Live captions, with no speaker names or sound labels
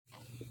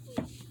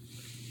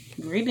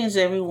Greetings,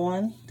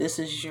 everyone. This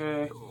is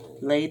your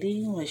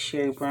lady, Miss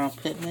Sherry Brown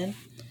Pittman,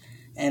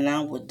 and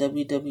I'm with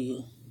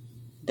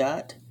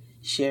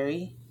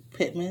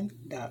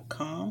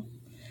www.sherrypittman.com.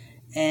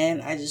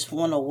 And I just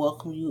want to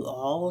welcome you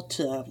all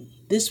to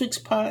this week's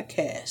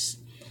podcast.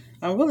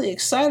 I'm really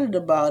excited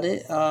about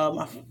it.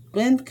 I've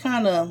been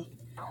kind of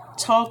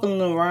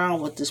talking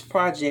around with this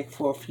project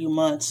for a few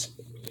months,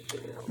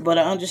 but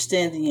I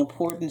understand the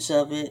importance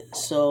of it,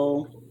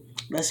 so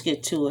let's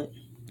get to it.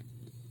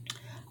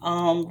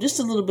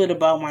 Just a little bit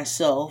about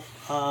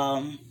myself.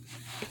 I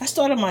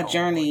started my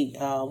journey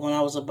when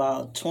I was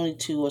about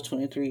 22 or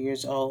 23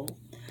 years old.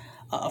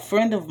 A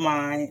friend of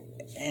mine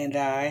and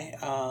I,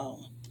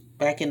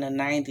 back in the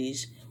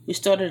 90s, we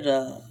started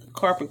a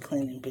carpet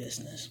cleaning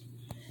business.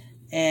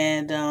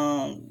 And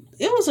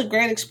it was a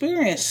great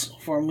experience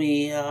for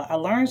me. I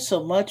learned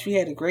so much. We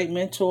had a great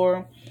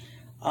mentor.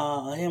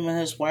 Him and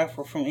his wife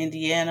were from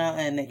Indiana,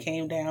 and they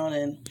came down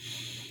and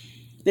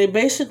they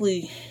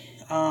basically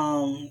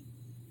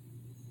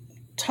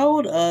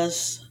told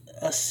us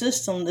a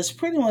system that's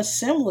pretty much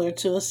similar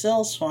to a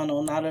sales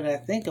funnel now that I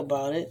think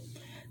about it.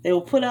 They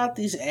will put out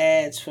these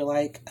ads for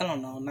like, I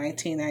don't know,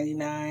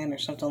 $19.99 or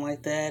something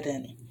like that,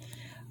 and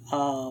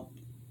to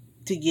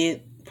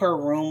get per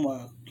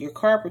room your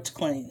carpets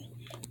clean.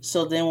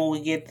 So then when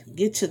we get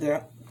to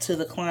the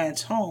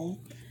client's home,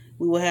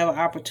 we will have an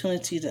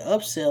opportunity to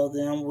upsell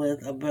them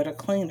with a better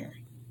cleaner.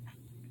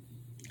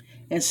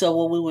 And so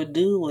what we would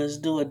do was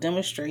do a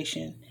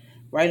demonstration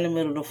right in the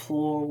middle of the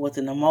floor with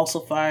an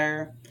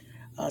emulsifier.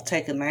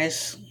 Take a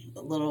nice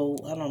little,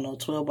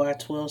 12 by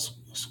 12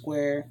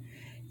 square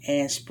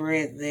and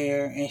spread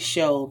there and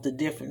show the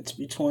difference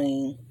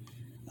between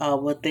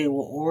what they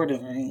were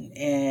ordering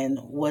and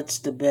what's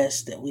the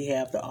best that we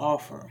have to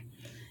offer.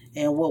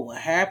 And what would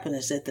happen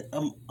is that the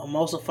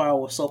emulsifier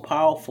was so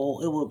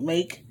powerful, it would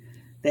make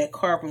that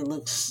carpet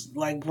looks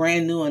like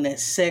brand new in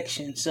that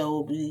section. So it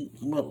would be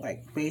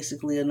like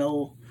basically an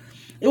old.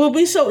 It would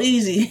be so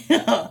easy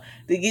to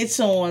get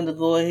someone to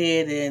go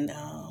ahead and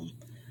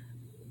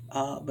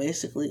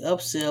basically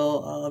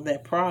upsell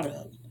that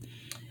product.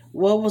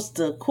 What was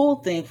the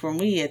cool thing for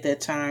me at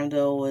that time,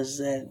 though, was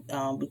that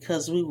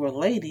because we were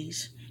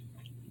ladies,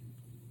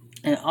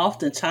 and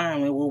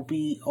oftentimes it will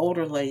be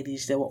older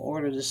ladies that will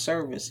order the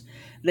service,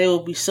 they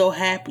will be so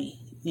happy,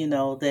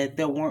 that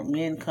there weren't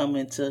men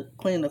coming to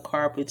clean the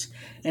carpets,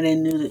 and they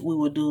knew that we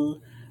would do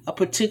a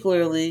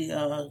particularly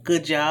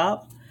good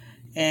job.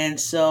 And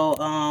so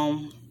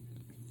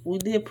we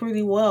did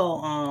pretty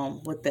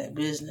well with that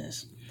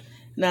business.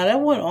 Now,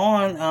 that went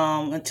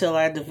on until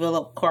I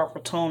developed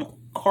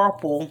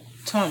carpal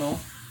tunnel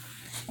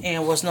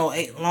and was no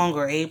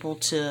longer able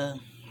to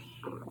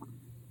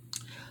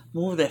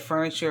move that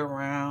furniture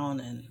around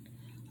and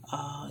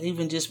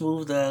even just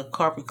move the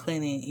carpet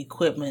cleaning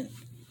equipment.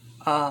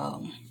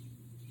 And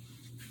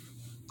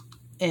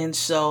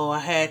so I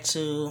had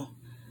to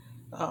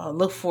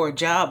look for a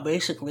job,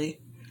 basically.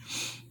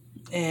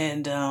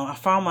 And I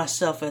found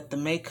myself at the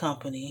May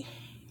Company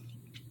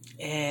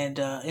and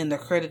in the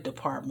credit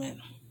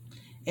department.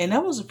 And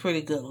that was a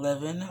pretty good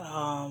living.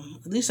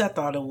 At least I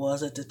thought it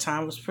was at the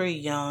time. I was pretty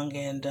young,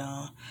 and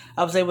I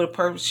was able to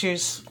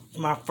purchase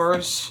my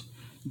first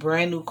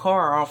brand new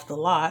car off the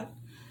lot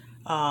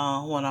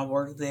when I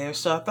worked there.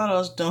 So I thought I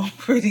was doing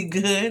pretty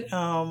good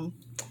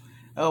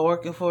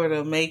working for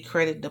the May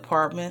Credit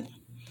Department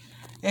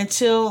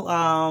until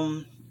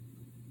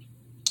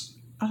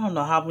I don't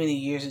know how many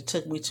years it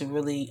took me to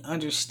really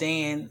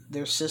understand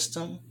their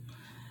system.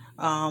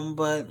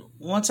 But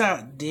once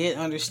I did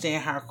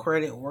understand how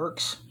credit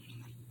works,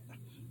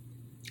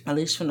 at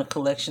least from the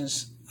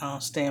collections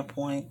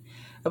standpoint,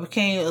 I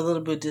became a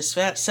little bit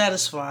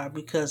dissatisfied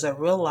because I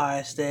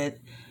realized that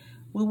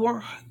we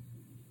weren't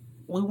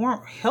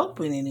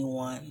helping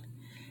anyone,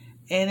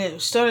 and it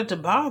started to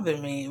bother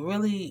me. It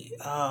really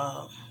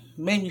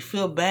made me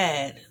feel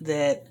bad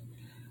that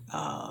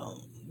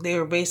they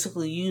were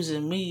basically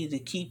using me to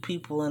keep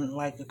people in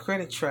like a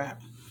credit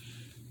trap,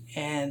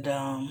 and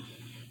I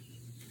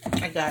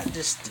got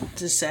just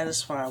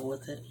dissatisfied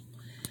with it.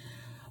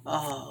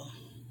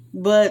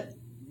 But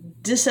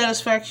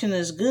dissatisfaction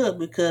is good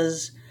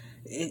because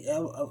it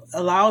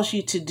allows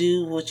you to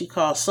do what you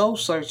call soul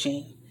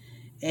searching.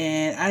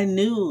 And I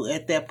knew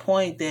at that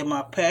point that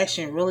my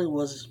passion really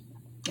was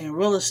in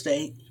real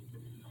estate.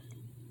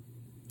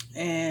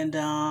 And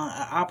an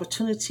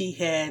opportunity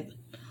had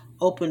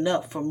opened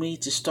up for me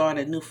to start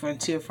at New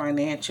Frontier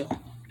Financial,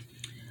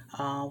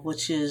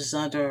 which is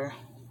under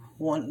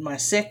my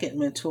second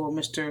mentor,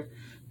 Mr.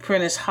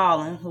 Prentice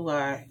Holland, who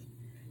I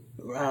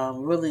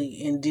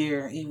really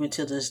endear even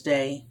to this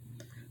day,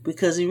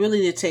 because he really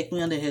did take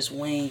me under his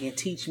wing and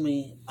teach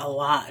me a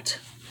lot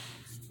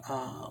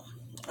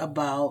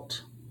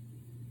about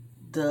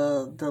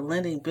the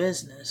lending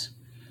business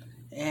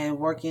and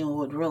working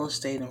with real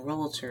estate and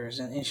realtors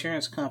and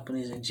insurance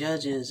companies and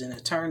judges and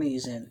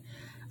attorneys and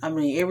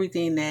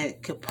everything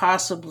that could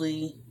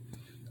possibly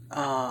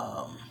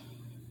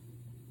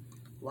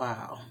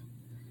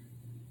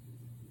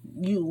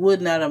you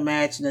would not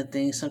imagine the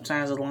things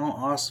sometimes a loan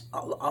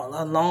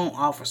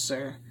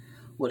officer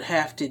would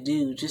have to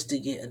do just to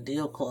get a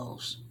deal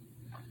closed.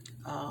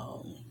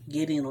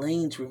 Getting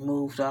liens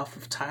removed off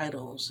of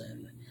titles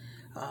and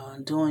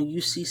doing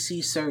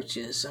UCC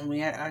searches. I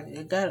mean,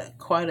 I got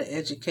quite an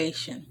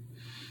education,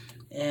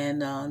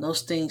 and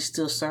those things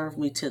still serve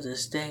me to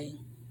this day.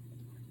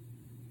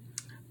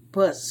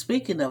 But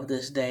speaking of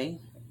this day,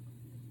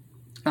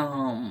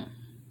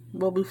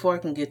 well, before I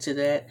can get to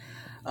that,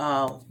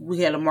 we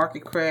had a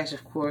market crash,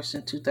 of course,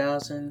 in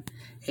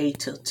 2008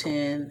 till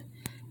 10,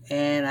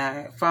 and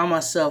I found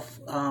myself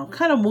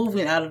kind of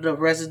moving out of the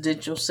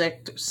residential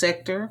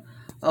sector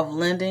of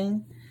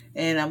lending,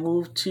 and I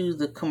moved to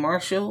the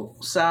commercial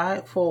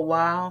side for a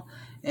while,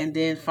 and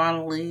then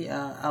finally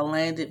I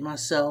landed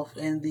myself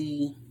in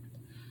the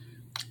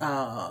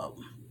I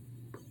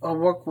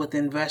work with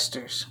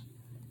investors.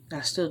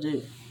 I still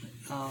do.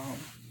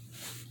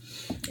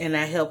 And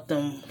I help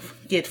them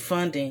get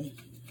funding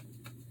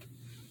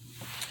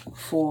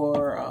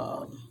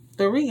for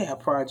the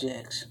rehab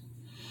projects.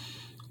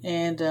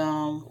 And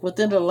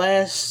within the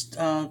last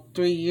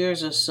 3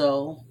 years or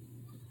so,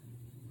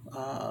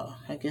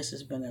 I guess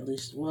it's been at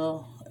least,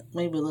 well,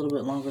 maybe a little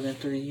bit longer than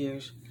 3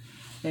 years,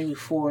 maybe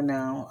 4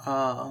 now,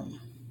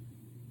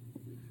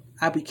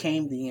 I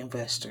became the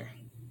investor.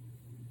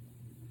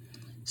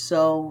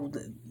 So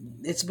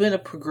it's been a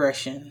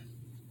progression.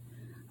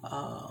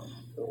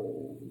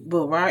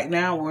 But right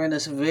now we're in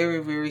this very,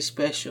 very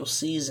special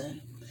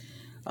season.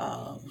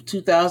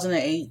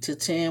 2008 to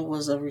 10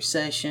 was a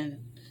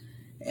recession.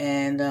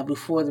 And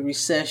before the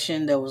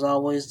recession, there was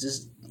always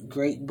this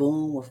great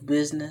boom of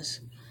business.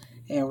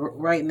 And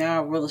right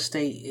now, real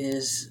estate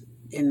is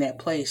in that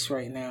place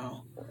right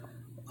now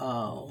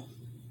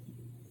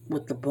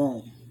with the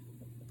boom.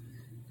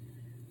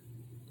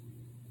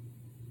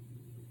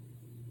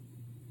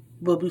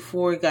 But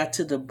before it got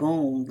to the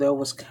boom, there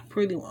was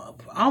pretty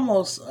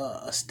almost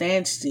a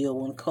standstill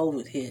when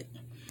COVID hit.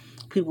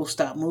 People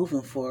stopped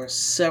moving for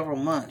several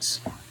months.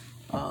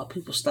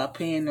 People stopped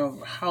paying their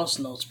house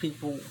notes.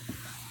 People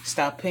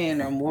stopped paying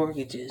their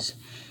mortgages.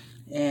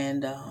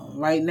 And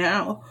right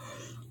now,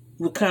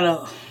 we're kind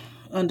of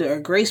under a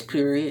grace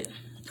period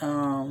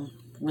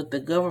with the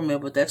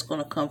government, but that's going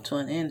to come to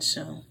an end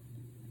soon.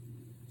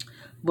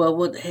 But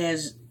what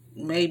has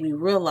made me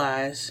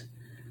realize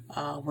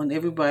when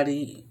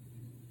everybody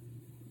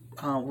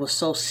was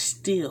so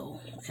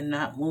still and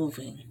not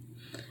moving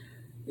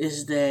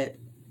is that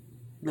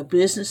the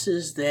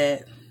businesses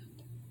that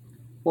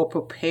were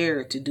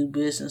prepared to do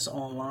business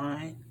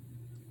online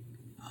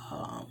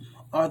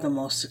are the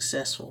most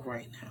successful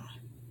right now.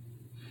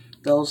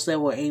 Those that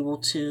were able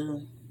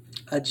to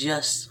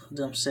adjust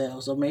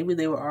themselves, or maybe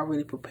they were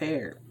already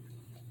prepared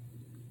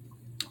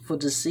for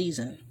the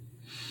season,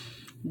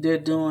 they're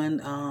doing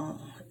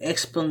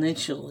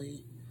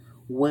exponentially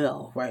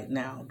well right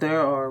now.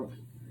 There are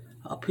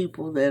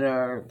people that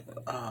are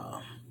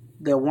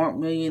that weren't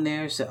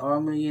millionaires, that are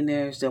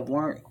millionaires, that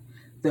were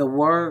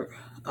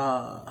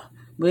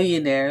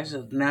millionaires,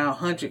 now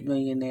 100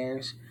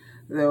 millionaires.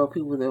 There are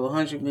people that were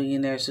 100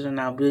 millionaires that are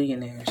now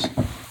billionaires,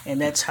 and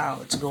that's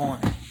how it's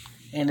going.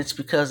 And it's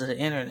because of the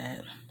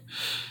internet.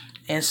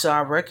 And so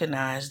I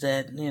recognize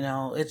that,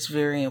 it's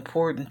very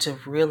important to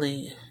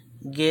really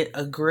get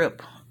a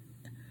grip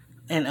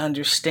and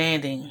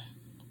understanding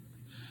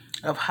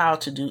of how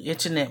to do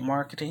internet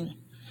marketing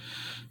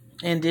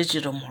and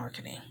digital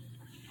marketing.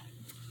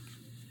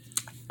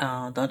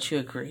 Don't you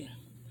agree?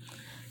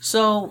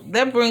 So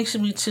that brings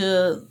me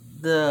to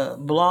the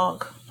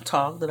blog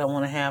talk that I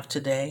want to have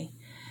today.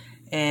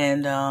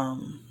 And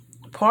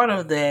part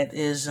of that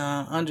is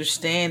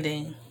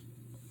understanding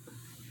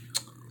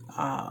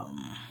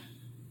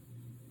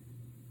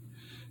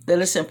that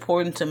it's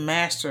important to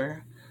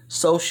master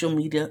social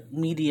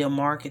media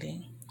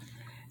marketing,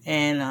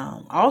 and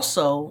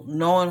also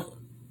knowing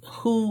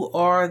who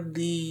are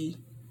the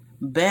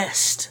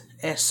best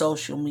at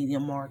social media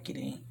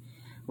marketing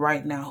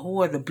right now.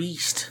 Who are the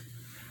beast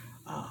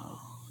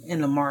in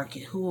the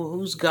market?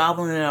 Who's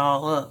gobbling it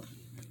all up?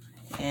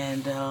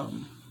 And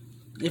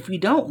if you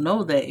don't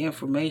know that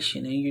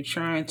information and you're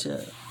trying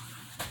to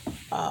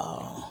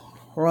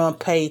run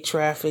paid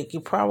traffic,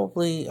 you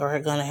probably are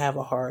going to have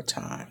a hard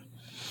time.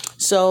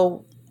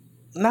 So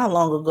not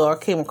long ago, I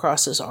came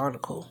across this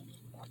article.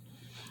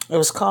 It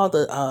was called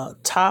the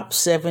Top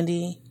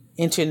 70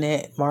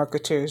 Internet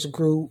Marketers,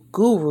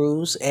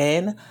 Gurus,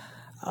 and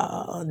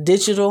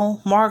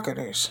Digital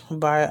Marketers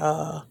by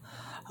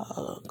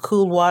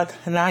Kulwant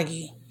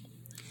Nagi.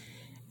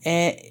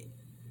 And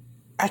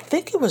I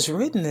think it was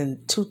written in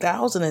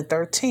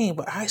 2013,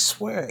 but I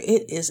swear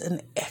it is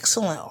an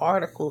excellent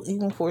article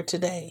even for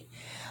today.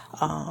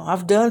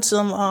 I've done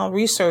some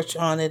research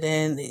on it,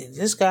 and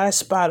this guy's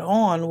spot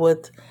on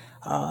with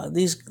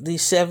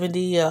these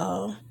 70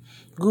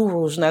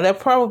 gurus. Now, there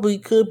probably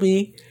could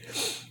be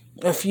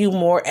a few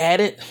more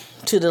added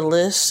to the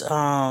list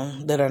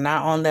that are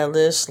not on that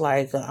list,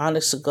 like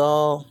Onyx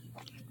Segal.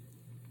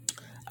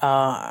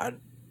 I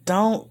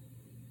don't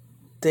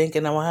think,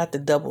 and I'm going to have to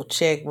double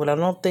check, but I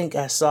don't think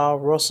I saw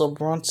Russell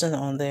Brunson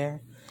on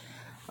there.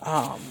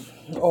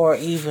 Or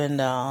even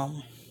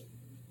a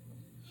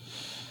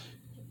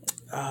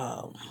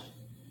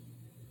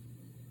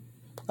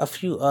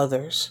few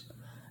others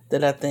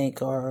that I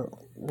think are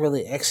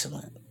really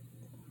excellent.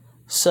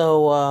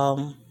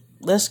 So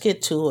let's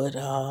get to it.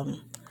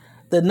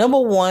 The number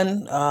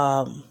one,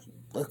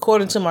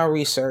 according to my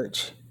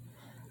research,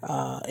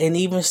 and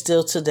even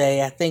still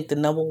today, I think the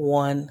number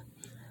one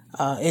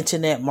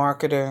internet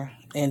marketer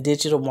and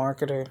digital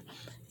marketer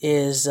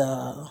is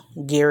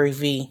Gary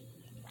V.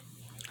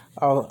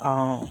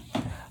 or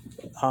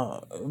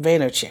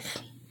Vaynerchuk.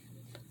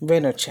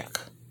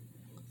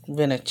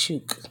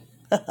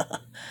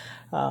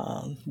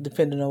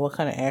 Depending on what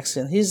kind of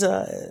accent. He's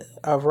a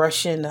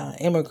Russian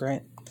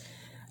immigrant,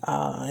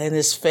 and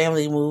his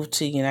family moved to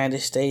the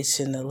United States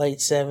in the late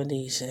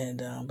 70s,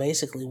 and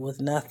basically with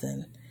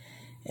nothing.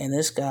 And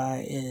this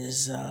guy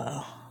is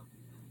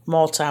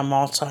multi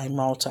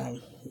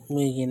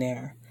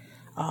millionaire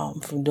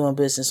from doing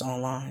business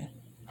online.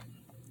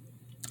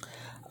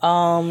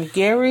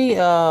 Gary,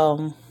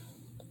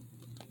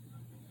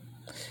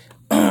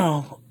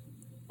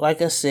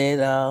 like I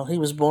said, he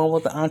was born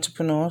with the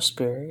entrepreneurial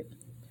spirit.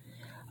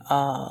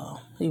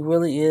 He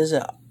really is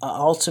an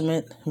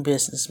ultimate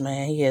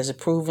businessman. He is a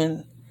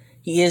proven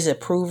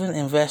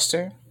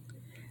investor,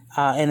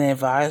 and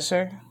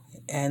advisor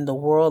in the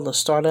world of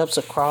startups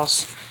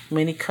across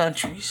many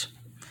countries.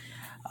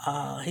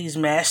 He's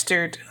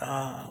mastered.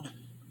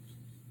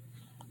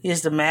 He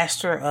is the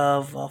master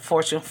of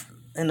Fortune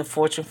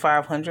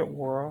 500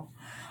 world,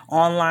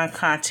 online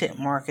content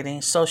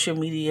marketing, social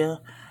media,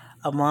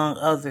 among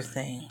other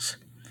things.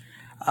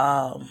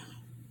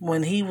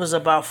 When he was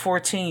about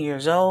 14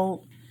 years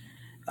old,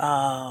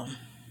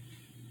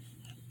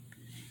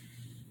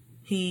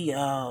 he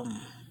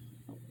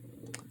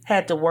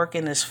had to work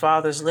in his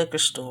father's liquor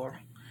store.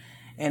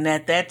 And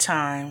at that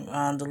time,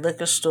 the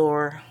liquor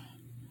store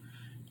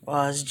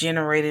was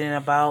generating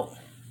about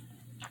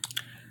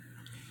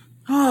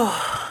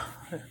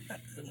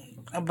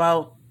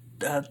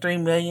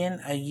 $3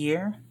 million a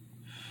year.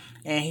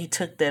 And he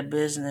took that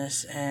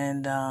business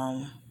and,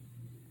 I'm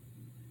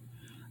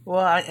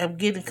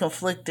getting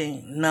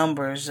conflicting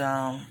numbers.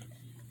 I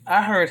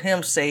heard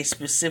him say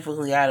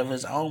specifically out of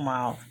his own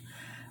mouth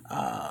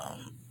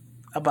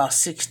about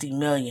 60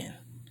 million.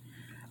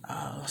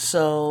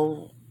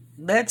 So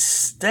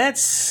that's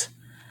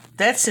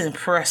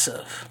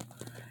impressive.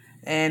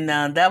 And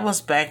that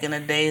was back in the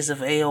days of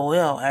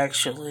AOL,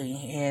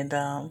 actually. And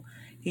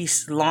he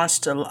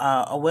launched a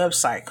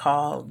website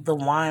called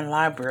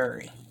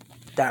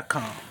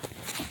thewinelibrary.com.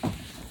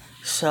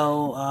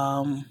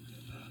 So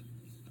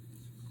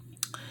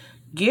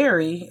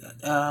Gary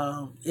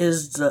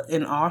is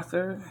an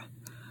author.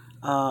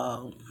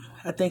 I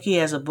think he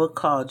has a book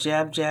called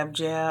Jab, Jab,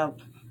 Jab,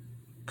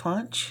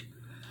 Punch.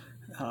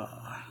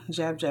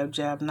 Jab, Jab,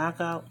 Jab,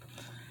 Knockout.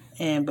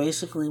 And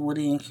basically what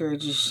he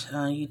encourages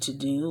you to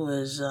do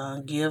is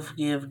give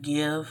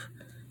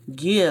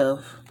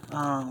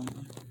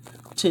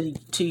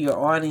to your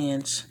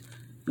audience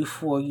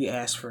before you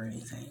ask for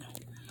anything.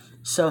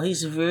 So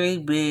he's very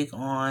big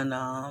on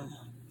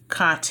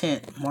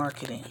content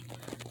marketing.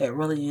 That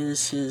really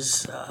is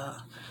his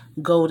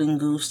golden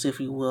goose, if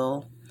you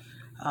will,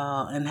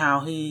 and how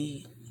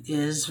he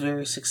is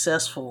very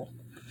successful.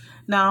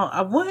 Now,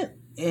 I went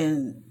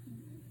and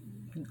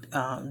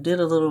did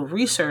a little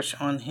research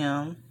on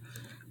him,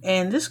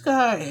 and this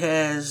guy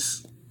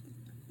has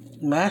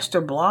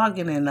master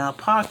blogging and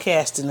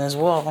podcasting as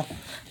well.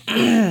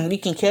 You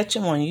can catch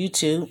him on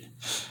YouTube,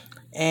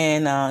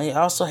 and he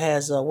also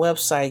has a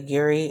website,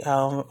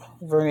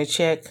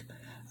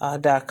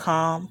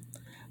 GaryVaynerchuk.com.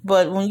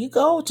 But when you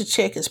go to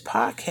check his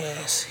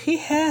podcast, he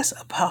has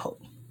about,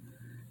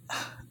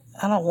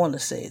 I don't want to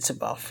say it's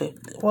about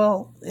 50,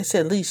 well, it's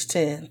at least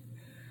 10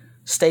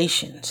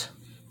 stations.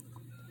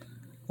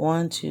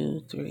 1,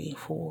 2, 3,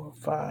 4,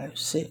 5,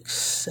 6,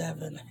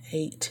 7,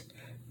 8,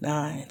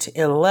 9, 10,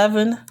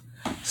 11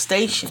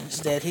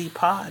 stations that he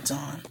pods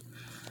on.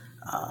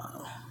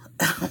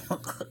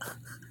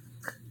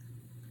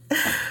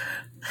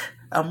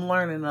 I'm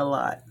learning a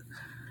lot.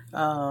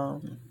 I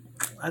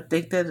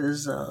think that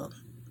is a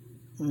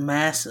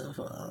massive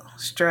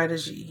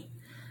strategy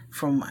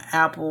from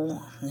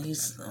Apple.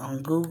 He's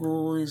on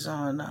Google. He's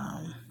on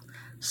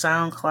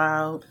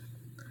SoundCloud,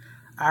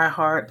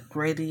 iHeart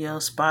Radio,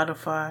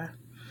 Spotify,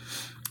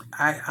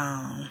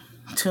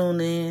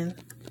 TuneIn,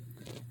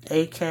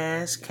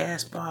 Acast,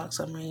 Castbox.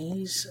 I mean,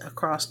 he's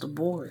across the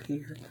board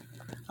here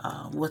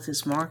with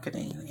his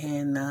marketing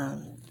and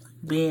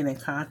being in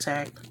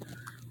contact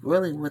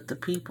really with the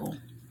people.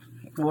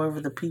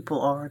 Wherever the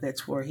people are,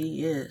 that's where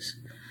he is.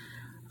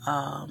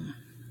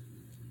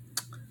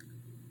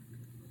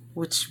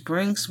 Which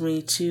brings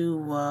me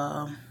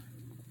to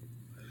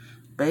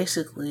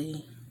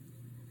basically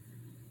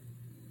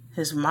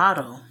his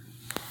motto.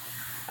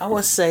 I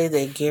would say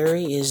that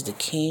Gary is the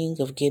king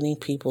of getting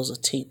people's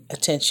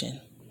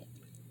attention.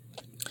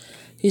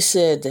 He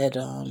said that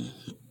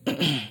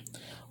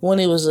when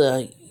he was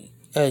a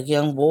a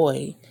young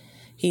boy,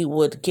 he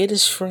would get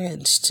his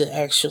friends to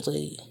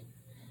actually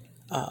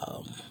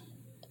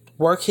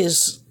work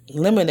his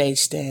lemonade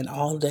stand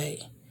all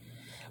day.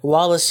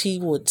 Wallace, he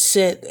would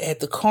sit at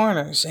the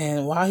corners,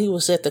 and while he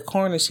was at the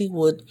corners, he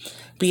would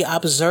be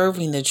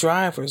observing the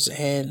drivers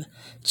and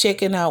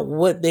checking out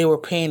what they were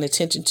paying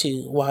attention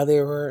to while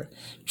they were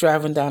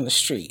driving down the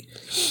street.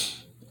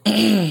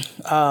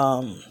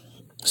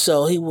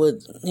 So he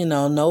would,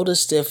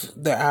 notice if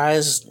their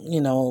eyes,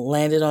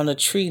 landed on a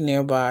tree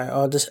nearby,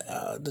 or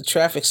the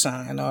traffic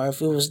sign, or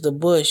if it was the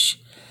bush,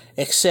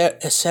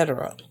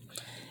 etc.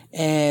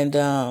 And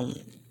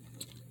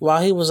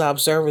while he was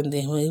observing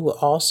them, he would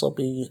also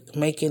be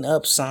making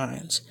up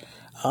signs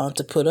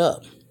to put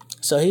up.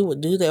 So he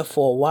would do that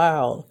for a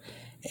while,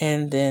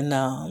 and then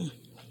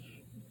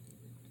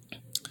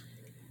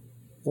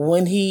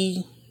when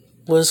he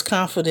was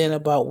confident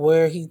about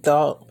where he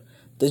thought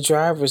the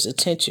driver's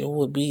attention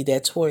would be,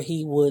 that's where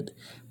he would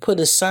put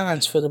his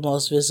signs for the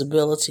most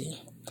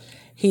visibility.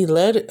 He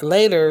later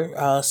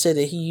said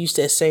that he used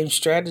that same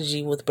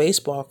strategy with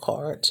baseball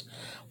cards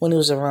when he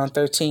was around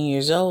 13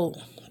 years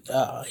old.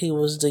 He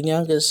was the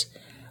youngest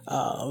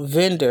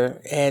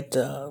vendor at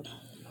the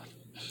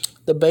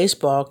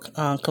baseball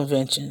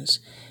conventions,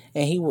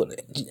 and he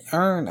would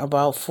earn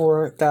about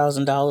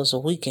 $4,000 a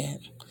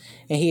weekend.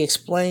 And he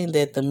explained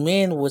that the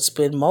men would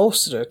spend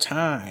most of their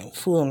time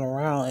fooling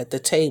around at the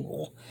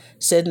table,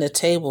 setting the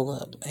table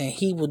up, and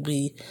he would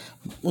be,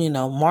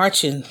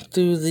 marching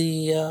through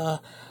the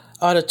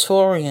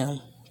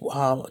auditorium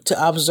to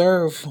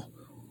observe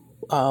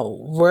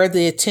where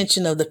the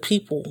attention of the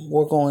people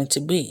were going to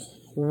be.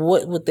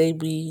 What would they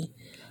be?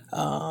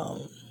 How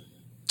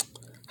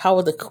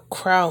would the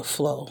crowd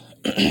flow?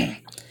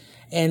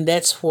 And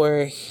that's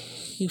where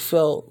he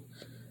felt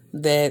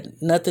that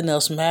nothing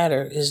else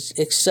mattered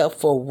except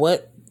for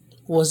what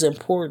was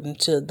important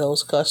to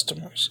those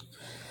customers.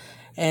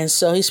 And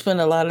so he spent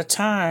a lot of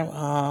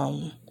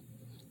time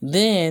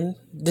then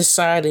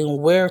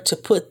deciding where to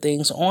put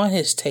things on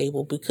his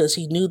table, because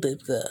he knew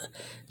that the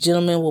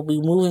gentlemen will be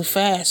moving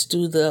fast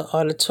through the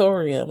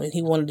auditorium, and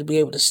he wanted to be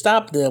able to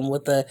stop them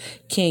with a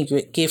Ken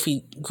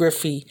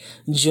Griffey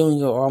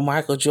Jr. or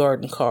Michael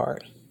Jordan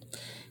card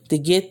to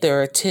get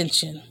their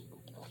attention.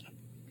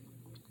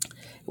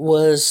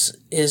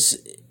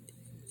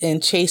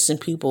 And chasing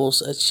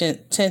people's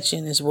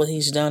attention is what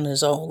he's done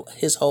his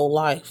whole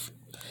life.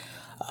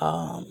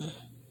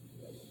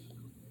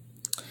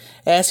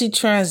 As he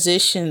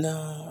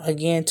transitioned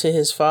again to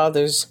his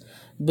father's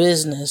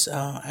business,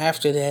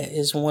 after that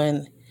is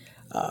when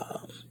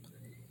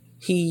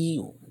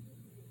he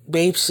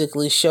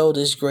basically showed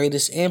his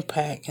greatest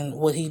impact. And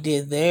what he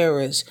did there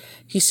is,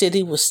 he said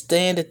he would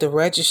stand at the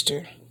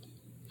register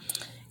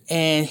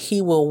and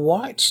he will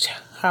watch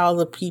how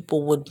the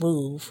people would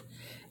move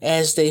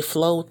as they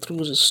flowed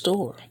through the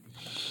store.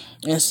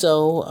 And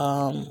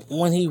so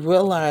when he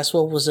realized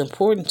what was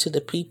important to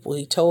the people,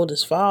 he told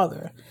his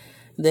father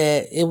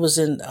that it was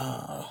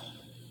that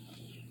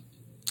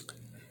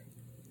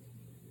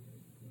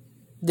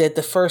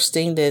the first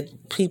thing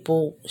that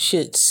people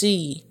should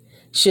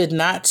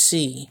not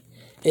see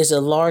is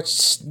a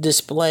large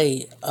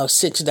display of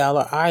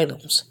 $6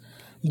 items,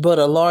 but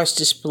a large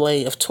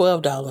display of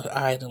 $12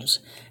 items.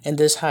 And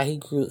that's how he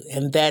grew,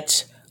 and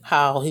that's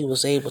how he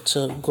was able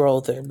to grow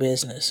their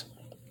business.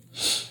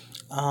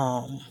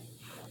 But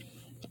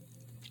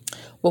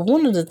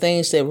one of the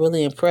things that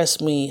really impressed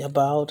me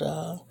about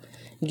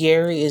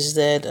Gary is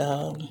that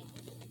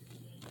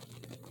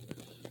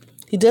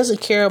he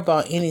doesn't care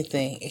about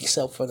anything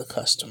except for the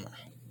customer.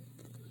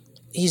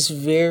 He's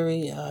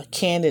very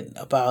candid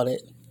about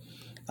it.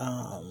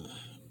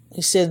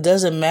 He said it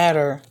doesn't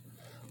matter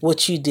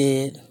what you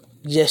did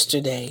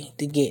yesterday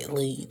to get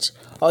leads,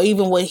 or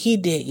even what he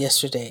did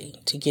yesterday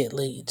to get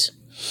leads.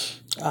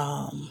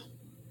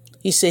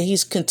 He said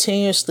he's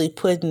continuously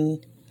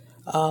putting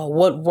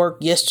what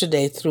worked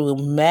yesterday through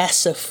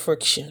massive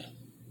friction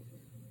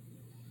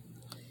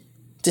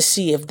to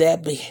see if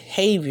that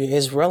behavior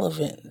is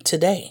relevant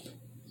today.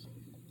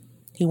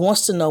 He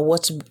wants to know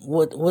what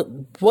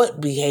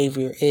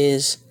behavior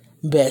is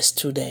best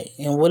today,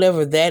 and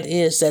whatever that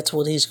is, that's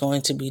what he's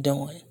going to be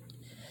doing.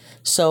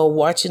 So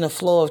watching the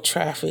flow of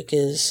traffic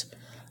is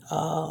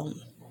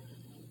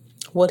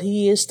what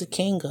he is the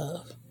king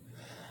of.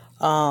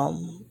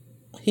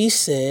 He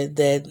said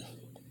that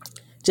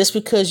just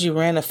because you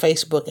ran a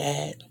Facebook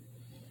ad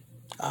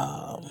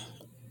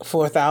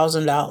for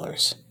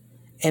 $1,000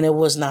 and it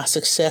was not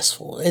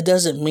successful, it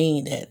doesn't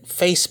mean that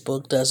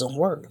Facebook doesn't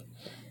work.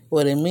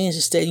 What it means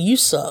is that you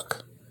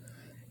suck.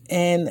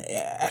 And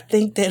I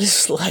think that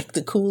is like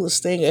the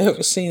coolest thing I've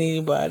ever seen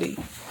anybody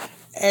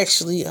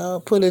actually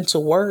put into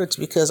words,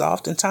 because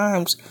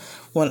oftentimes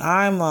when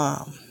I'm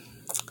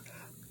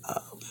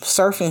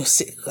surfing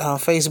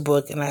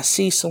Facebook and I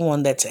see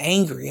someone that's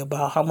angry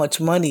about how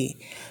much money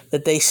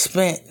that they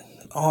spent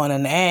on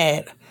an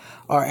ad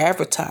or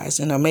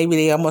advertising, or maybe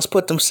they almost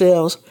put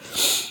themselves,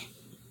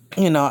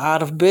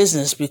 out of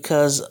business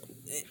because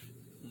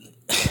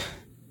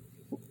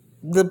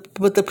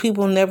but the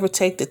people never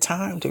take the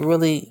time to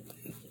really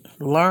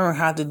learn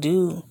how to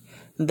do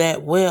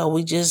that well.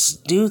 We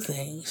just do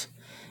things.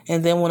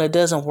 And then when it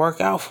doesn't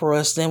work out for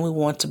us, then we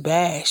want to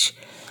bash.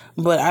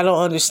 But I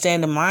don't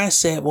understand the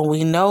mindset when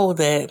we know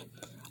that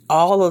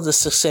all of the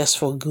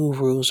successful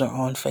gurus are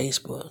on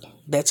Facebook.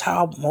 That's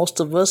how most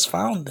of us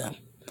found them.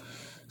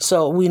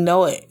 So we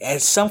know it in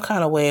some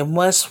kind of way it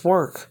must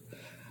work.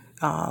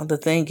 The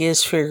thing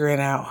is figuring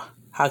out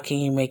how can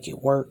you make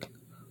it work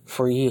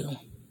for you.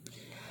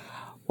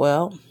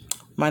 Well,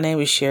 my name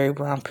is Sherry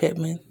Brown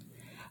Pittman.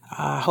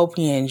 I hope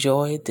you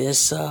enjoyed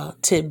this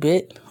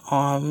tidbit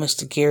on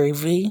Mr. Gary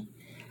Vee.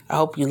 I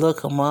hope you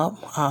look him up.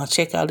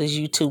 Check out his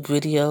YouTube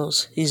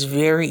videos. He's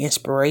very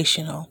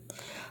inspirational,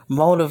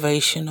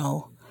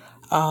 motivational,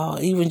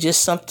 even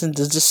just something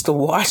to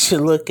watch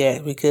and look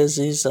at because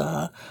he's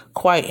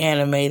quite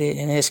animated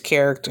in his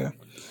character.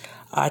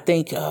 I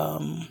think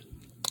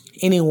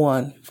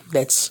anyone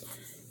that's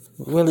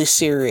really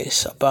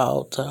serious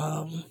about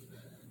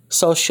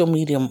social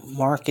media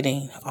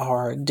marketing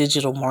or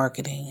digital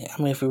marketing, I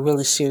mean, if you're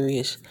really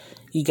serious,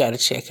 you got to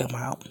check him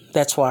out.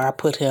 That's why I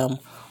put him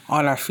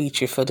on our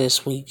feature for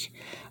this week.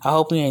 I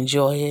hope you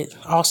enjoy it.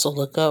 Also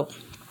look up,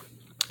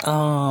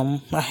 I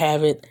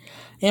have it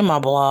in my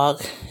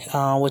blog,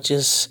 which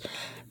is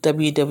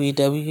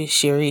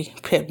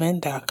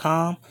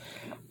www.sherrypittman.com.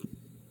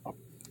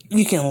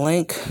 You can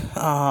link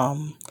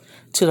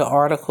to the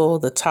article,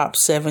 the top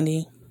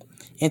 70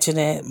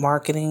 internet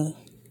marketing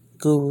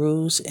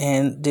gurus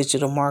and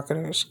digital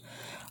marketers.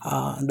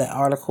 The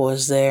article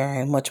is there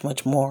and much,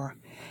 much more.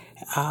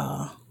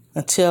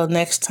 Until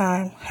next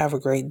time, have a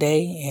great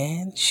day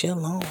and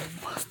shalom.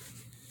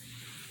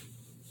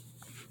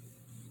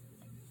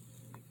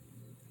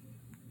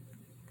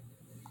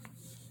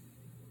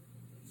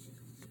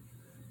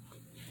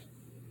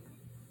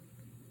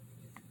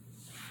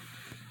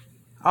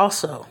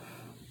 Also,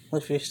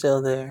 if you're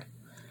still there,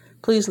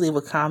 please leave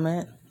a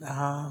comment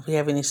if you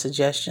have any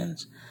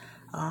suggestions.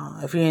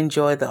 If you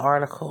enjoyed the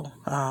article,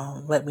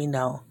 let me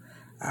know.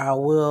 I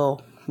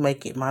will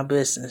make it my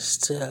business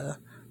to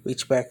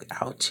reach back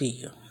out to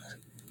you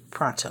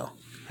pronto.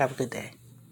 Have a good day.